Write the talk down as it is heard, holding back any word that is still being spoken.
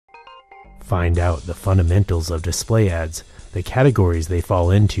Find out the fundamentals of display ads, the categories they fall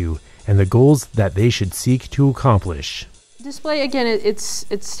into, and the goals that they should seek to accomplish. Display, again, it's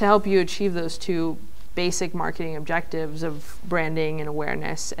to help you achieve those two basic marketing objectives of branding and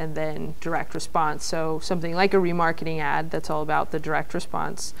awareness, and then direct response. So something like a remarketing ad, that's all about the direct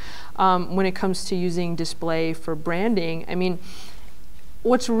response. When it comes to using display for branding, I mean,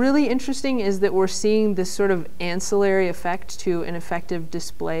 what's really interesting is that we're seeing this sort of ancillary effect to an effective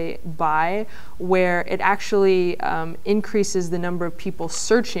display buy, where it actually increases the number of people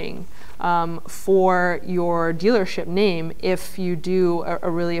searching for your dealership name if you do a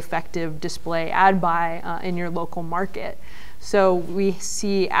really effective display ad buy in your local market. So we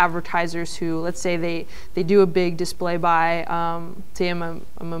see advertisers who, let's say they do a big display buy. Say I'm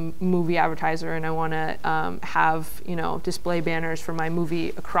a movie advertiser and I want to have display banners for my movie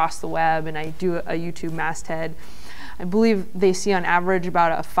across the web, and I do a YouTube masthead. I believe they see on average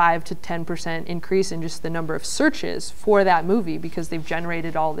about a 5 to 10% increase in just the number of searches for that movie because they've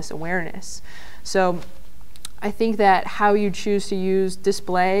generated all this awareness. So I think that how you choose to use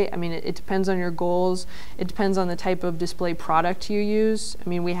display, I mean, it depends on your goals. It depends on the type of display product you use. I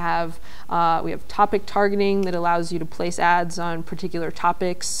mean, we have topic targeting that allows you to place ads on particular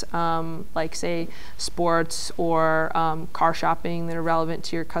topics, like say sports or car shopping that are relevant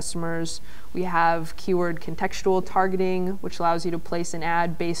to your customers. We have keyword contextual targeting, which allows you to place an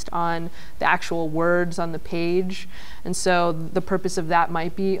ad based on the actual words on the page. And so the purpose of that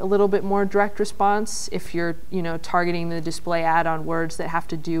might be a little bit more direct response if you're targeting the display ad on words that have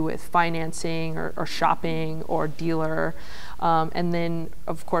to do with financing or shopping or dealer. And then,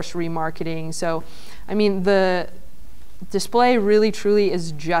 of course, remarketing. So, I mean, the display really truly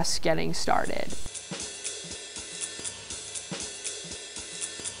is just getting started.